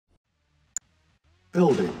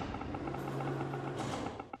Building.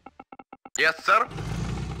 Yes, sir.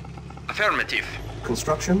 Affirmative.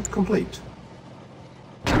 Construction complete.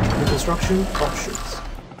 New construction options.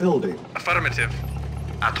 Building. Affirmative.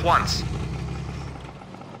 At once.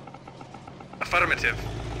 Affirmative.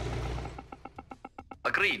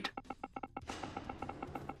 Agreed.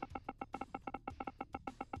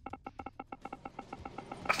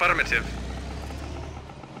 Affirmative.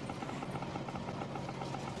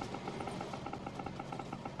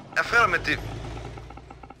 Affirmative.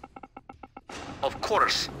 Of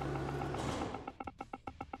course.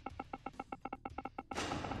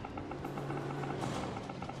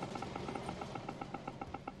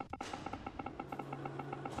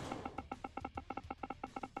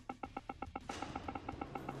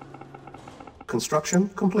 Construction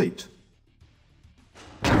complete.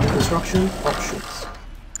 Construction options.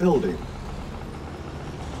 Building.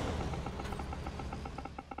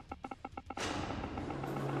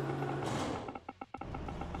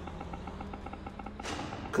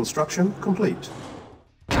 Construction complete.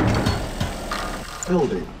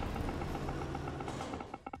 Building.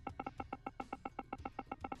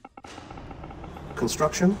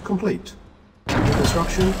 Construction complete.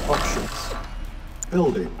 Construction options.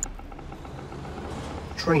 Building.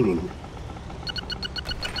 Training.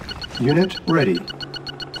 Unit ready.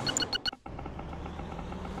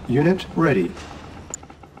 Unit ready.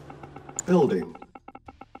 Building.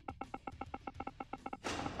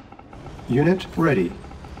 Unit ready.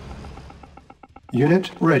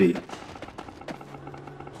 Unit ready.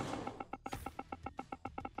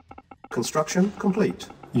 Construction complete.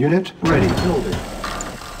 Unit ready. Building.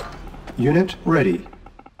 Unit ready.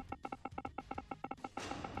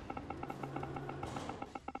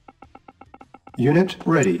 Unit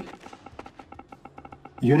ready.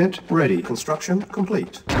 Unit ready. Construction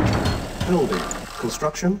complete. Building.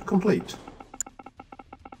 Construction complete.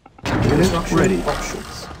 Unit ready.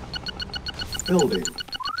 Options. Building.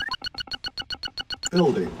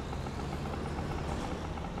 Building.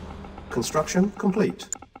 Construction complete.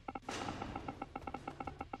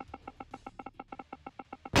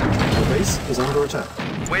 The base is under attack.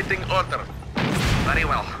 Waiting order. Very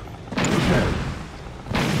well. Prepared.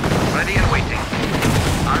 Ready and waiting.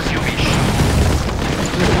 As you wish.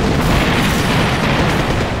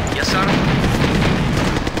 Yes, sir.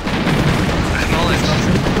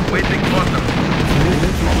 Acknowledged. Waiting order.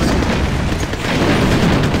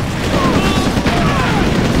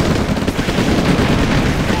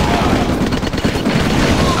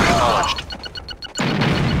 Acknowledged.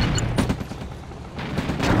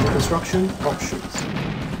 Construction options.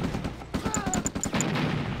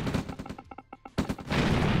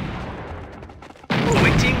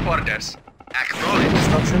 Orders. Acknowledged.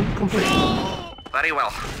 Construction complete. Very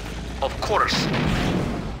well. Of course.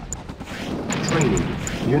 Training.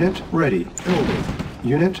 Unit ready. Building.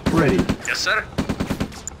 Unit ready. Yes, sir.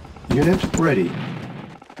 Unit ready.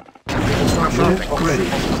 Construction unit ready.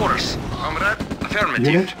 Of course. Comrade. Affirmative.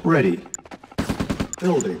 Unit ready.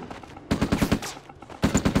 Building.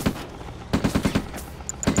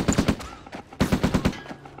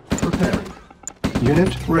 Preparing.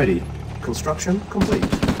 Unit ready. Construction complete.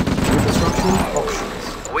 Construction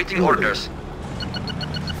options. Awaiting Building. orders.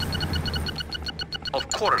 Of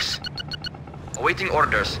course. Awaiting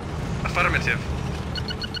orders. Affirmative.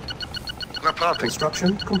 No problem.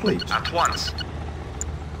 Construction complete. At once.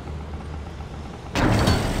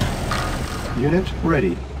 Unit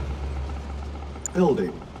ready.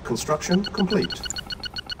 Building. Construction complete.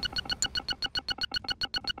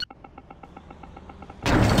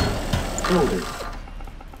 Building.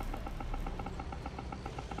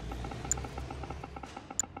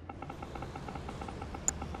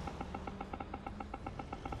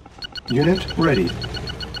 Unit ready.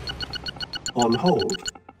 On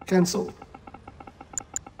hold. Cancel.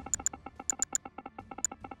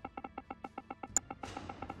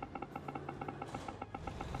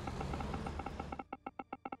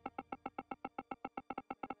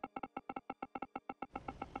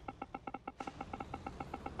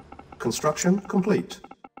 Construction complete.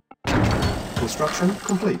 Construction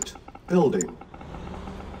complete. Building.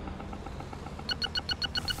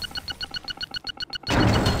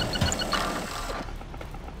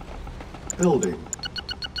 Building.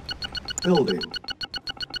 Building.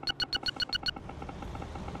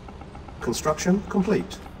 Construction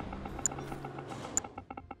complete.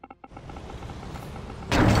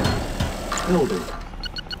 Building.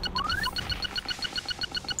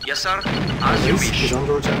 Yes, sir. As you Base wish. is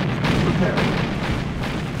under attack.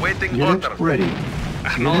 Prepare. Waiting Unit order. ready.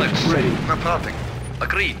 Acknowledged. Unit ready. No problem.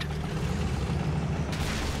 Agreed.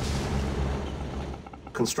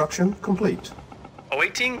 Construction complete.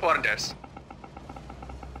 Awaiting orders.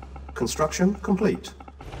 Construction complete.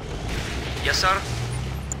 Yes, sir.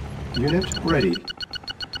 Unit ready.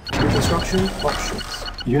 Reconstruction options.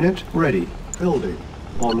 Unit ready. Building.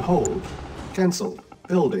 On hold. Cancel.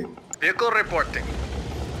 Building. Vehicle reporting.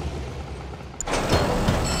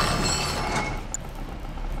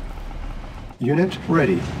 Unit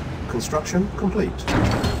ready. Construction complete.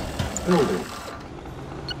 Building.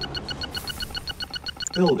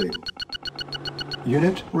 Building.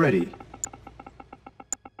 Unit ready.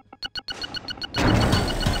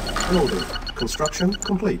 Building. Construction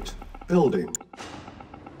complete. Building.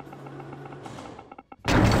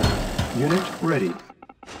 Unit ready.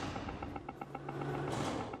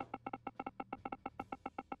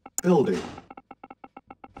 Building.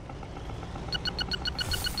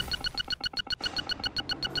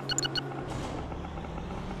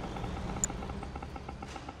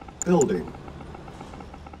 Building.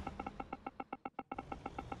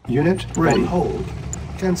 Unit ready. On hold.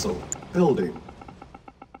 Cancel. Building.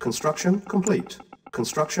 Construction complete.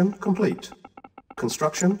 Construction complete.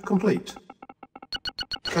 Construction complete.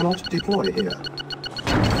 Cannot deploy here.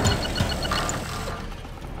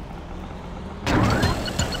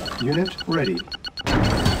 Unit ready.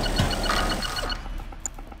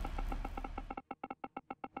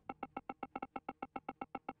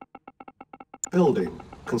 Building.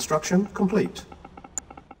 Construction complete.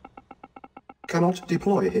 Cannot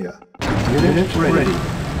deploy here. Unit ready.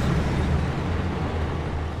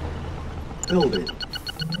 Building.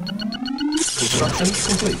 Construction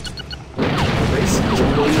complete. Base is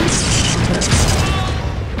under attack.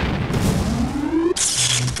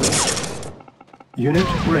 Unit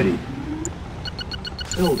ready.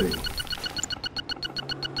 Building.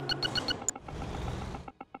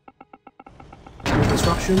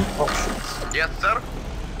 Construction options. Yes, sir.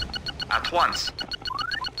 At once.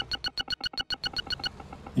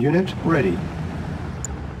 Unit ready.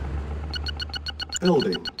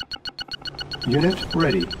 Building. Unit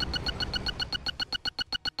ready.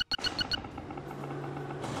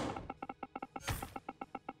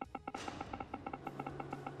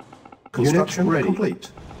 Construction ready.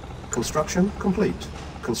 Complete. Construction complete.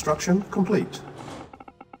 Construction complete.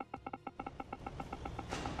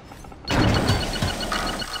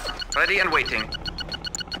 Ready and waiting.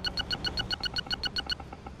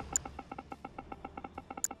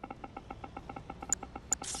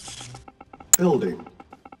 Building.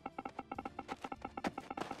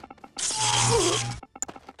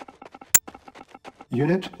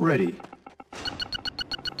 Unit ready.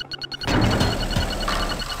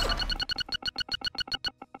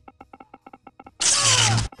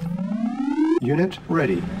 Unit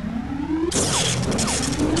ready.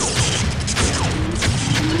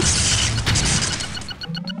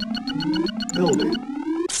 Building.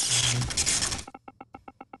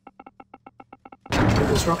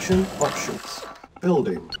 Construction options.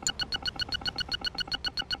 Building.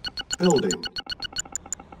 Building.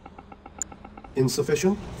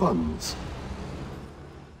 Insufficient funds.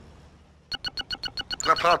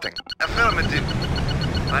 Reporting. Affirmative.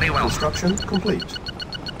 Very well. Construction complete.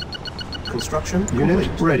 Construction unit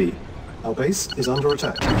ready. Our base is under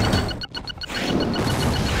attack.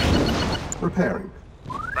 Repairing.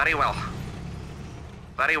 Very well.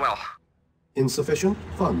 Very well. Insufficient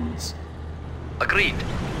funds. Agreed.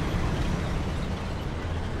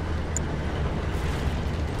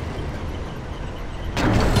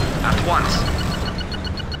 At once.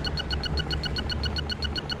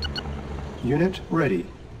 Unit ready.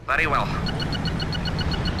 Very well.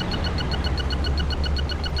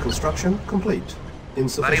 Construction complete.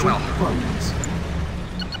 Insufficient Very well. funds.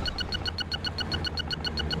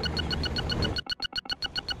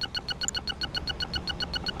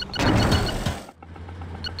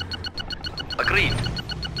 Agreed.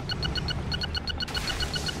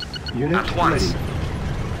 Unit At once. ready.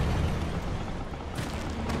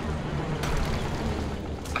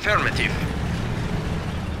 Affirmative.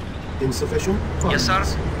 Insufficient funds. Yes,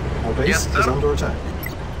 sir. Our base Yes, is sir. under attack.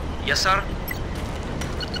 Yes, sir.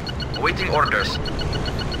 Awaiting orders.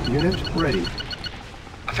 Unit ready.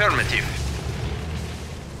 Affirmative.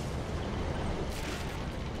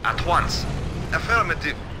 At once.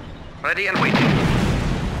 Affirmative. Ready and waiting.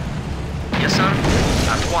 Yes, sir.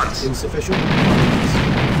 At once. Insufficient funds.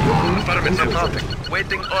 Affirmative. Infiltrate. Perfect.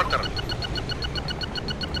 Waiting order.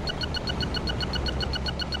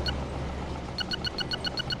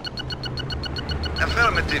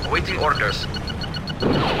 Affirmative. Waiting orders.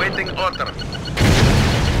 Waiting order.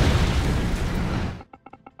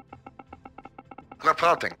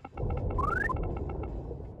 Reporting.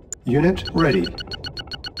 Unit ready.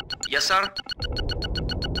 Yes, sir.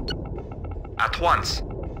 At once.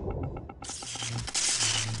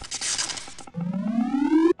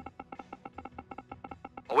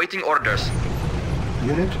 Awaiting orders.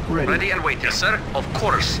 Unit ready. Ready and waiting. Yes, sir. Of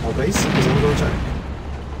course. Our base is under attack.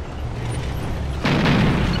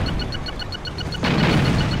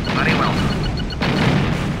 Very well.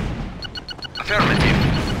 Affirmative.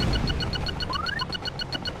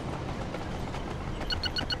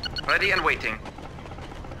 Ready and waiting.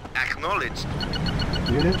 Acknowledged.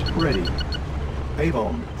 Unit ready.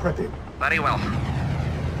 A-bomb prepping. Very well.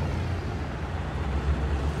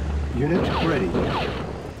 Unit ready.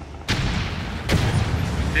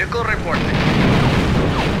 Vehicle reporting.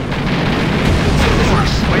 Of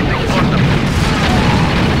course. Waiting order.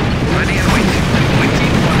 Ready and waiting.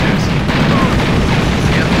 Waiting orders.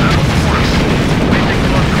 Yes, sir. Of course. Waiting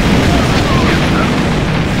order. Yes, sir.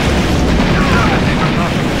 Affirmative.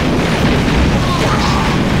 Of course.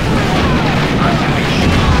 As you wish.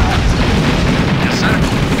 Yes, sir.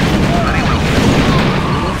 Very well.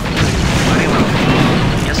 Very well.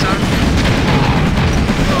 Yes, sir.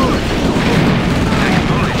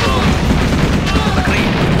 Acknowledged.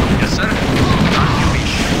 Agreed. Yes, sir. As you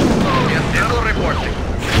wish. Yes, vehicle reporting.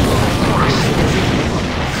 Of course.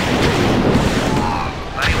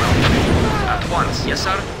 Very well. At once. Yes,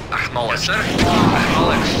 sir. Acknowledged. Yes, sir.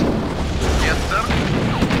 Acknowledged. Yes, sir.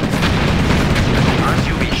 As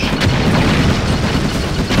you wish.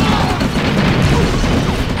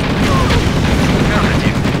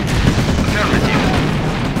 Affirmative. Affirmative.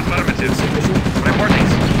 Affirmative. Reporting.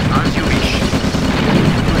 As you wish.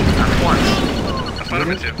 At once.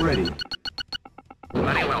 Affirmative. Unit ready.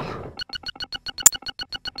 Very well.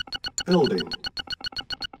 Building.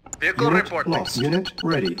 Vehicle Unit reporting. lost. Unit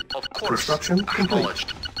ready. Of course. Construction complete.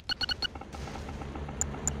 Acknowledged.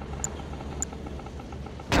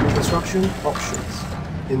 Construction options.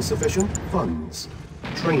 Insufficient funds.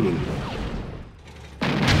 Training.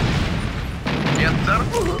 Yes, sir.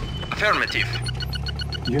 Affirmative.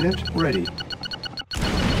 Unit ready.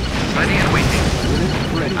 Ready and waiting. Unit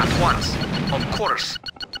ready. At once. Of course.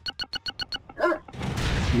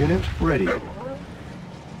 Unit ready.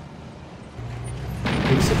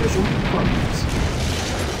 Insufficient funds.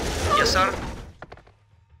 Yes, sir.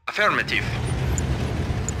 Affirmative.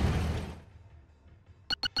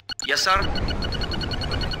 Yes, sir.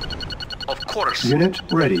 Of course. Unit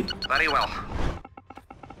ready. Very well.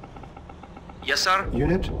 Yes, sir.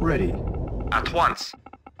 Unit ready. At once.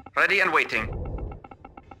 Ready and waiting.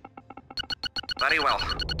 Very well.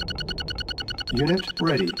 Unit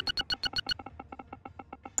ready.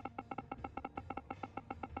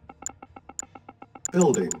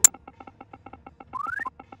 Building.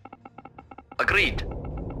 Agreed.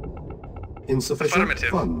 Insufficient Affirmative.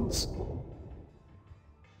 funds.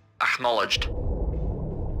 Acknowledged.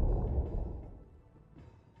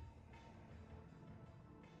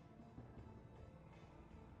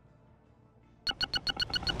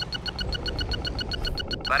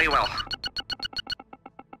 Very well.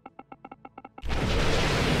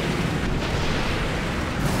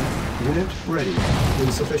 Unit ready.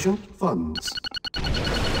 Insufficient funds.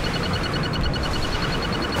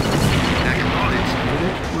 Acknowledged.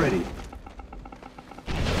 Unit ready.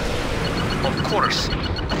 Of course.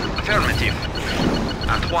 Affirmative.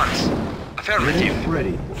 At once. Affirmative. Unit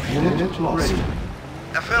ready. Unit lost. Ready.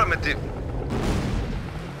 Affirmative.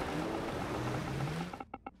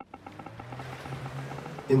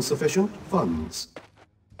 Insufficient funds.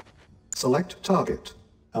 Select target.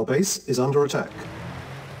 Our base is under attack.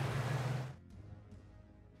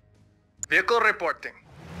 Vehicle reporting.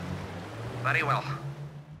 Very well.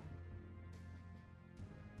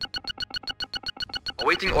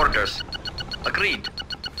 Awaiting orders. Agreed.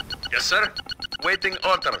 Yes, sir. Waiting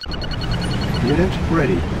order. Unit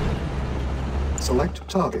ready. Select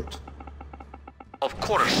target. Of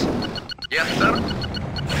course. Yes, sir.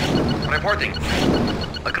 Reporting.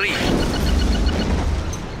 Agreed.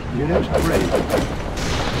 Unit ready.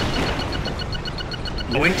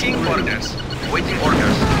 Awaiting orders. Waiting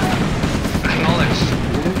orders. Acknowledged.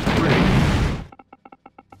 Unit ready.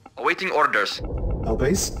 Awaiting orders. Our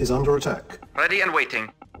base is under attack. Ready and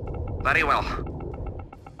waiting. Very well.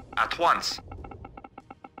 At once.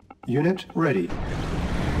 Unit ready.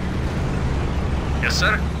 Yes,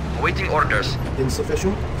 sir. Awaiting orders.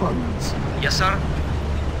 Insufficient funds. Yes, sir.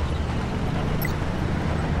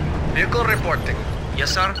 Vehicle reporting.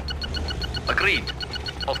 Yes, sir. Agreed.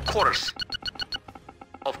 Of course.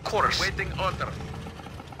 Of course. Waiting order.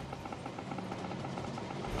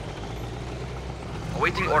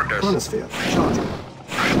 Awaiting orders. Chronosphere charging.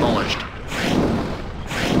 Acknowledged.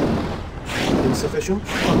 Insufficient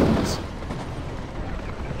funds.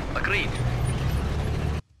 Agreed.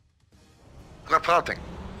 Reporting.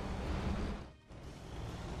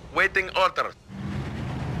 Waiting orders.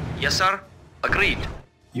 Yes, sir. Agreed.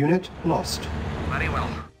 Unit lost. Very well.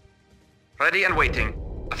 Ready and waiting.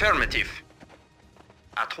 Affirmative.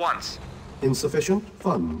 At once. Insufficient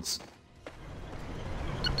funds.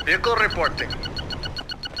 Vehicle reporting.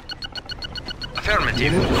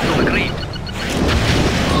 Affirmative. Agreed.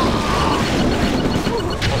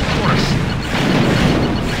 Of course.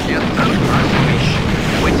 Yes, sir. As you wish.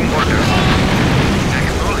 Waiting orders.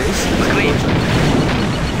 Acknowledged. Agreed.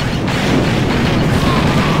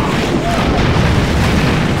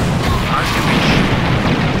 As you wish.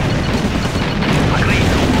 Agreed.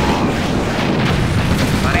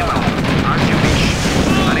 Very well. As you wish.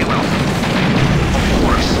 Very well. Of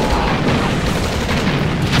course.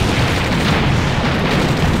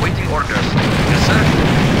 Waiting orders. Yes, sir.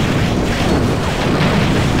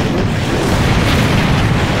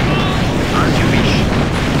 As you wish.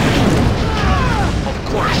 Of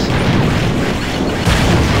course.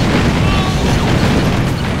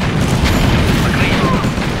 Agreed.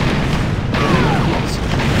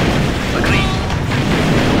 Agreed.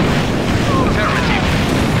 Affirmative.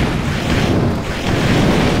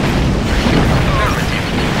 Affirmative.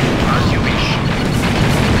 As you wish.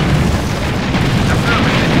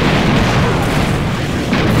 Affirmative.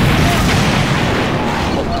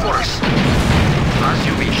 Of course. As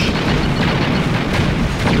you wish.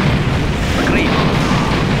 Agreed.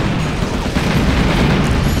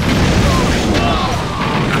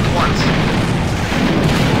 At once.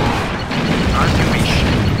 As you wish.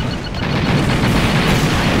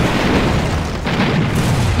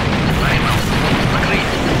 Very well. Agreed.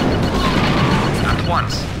 At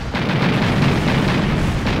once.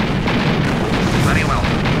 Very well.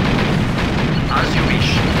 As you wish.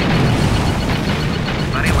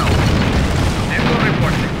 Very well. Vehicle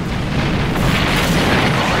reporting.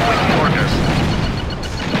 Waiting orders.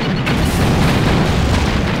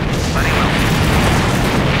 Very well.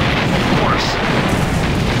 Of course.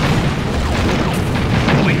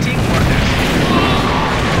 Waiting orders.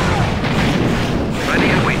 Ready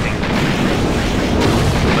and waiting.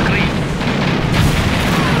 Agreed.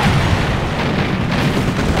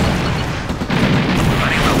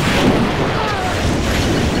 Very well.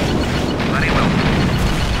 Very well.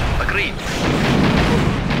 Agreed.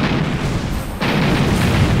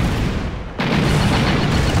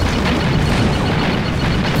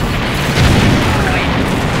 Agreed.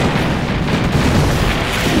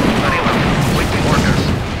 Very well. Waiting orders.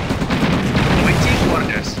 Waiting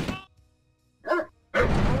orders.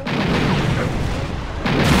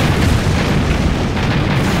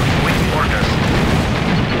 Waiting orders.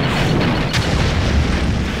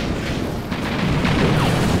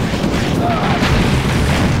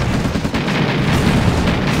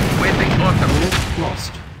 Waiting orders. Unit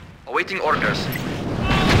lost. Awaiting orders.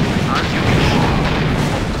 As you wish.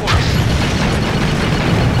 Of course.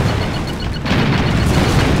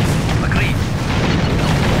 Agreed.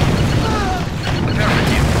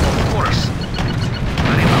 Affirmative. Of course.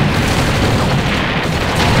 Very well.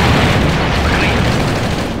 Agreed.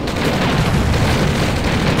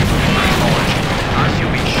 Acknowledged. As you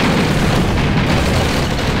wish.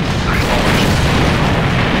 Acknowledged.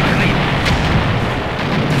 Agreed.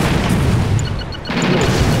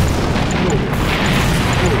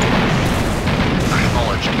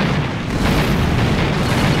 Acknowledged.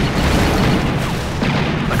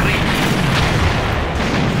 Agreed.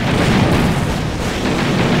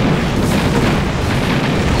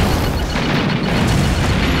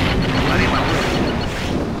 Very well.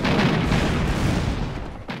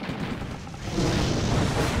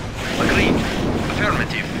 Agreed.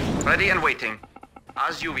 Affirmative. Ready and waiting.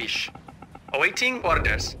 As you wish. Awaiting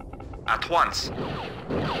orders. At once.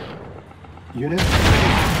 Unit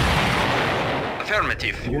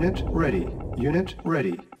Affirmative. Unit ready. Unit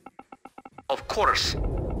ready. Of course.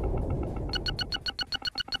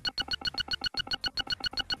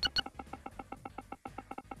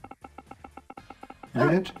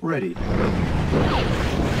 Unit ready.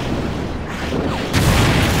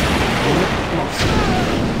 Unit lost.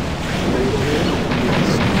 Naval Air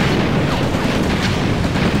lost.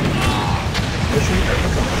 Mission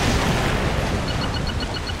accomplished.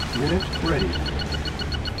 Unit ready.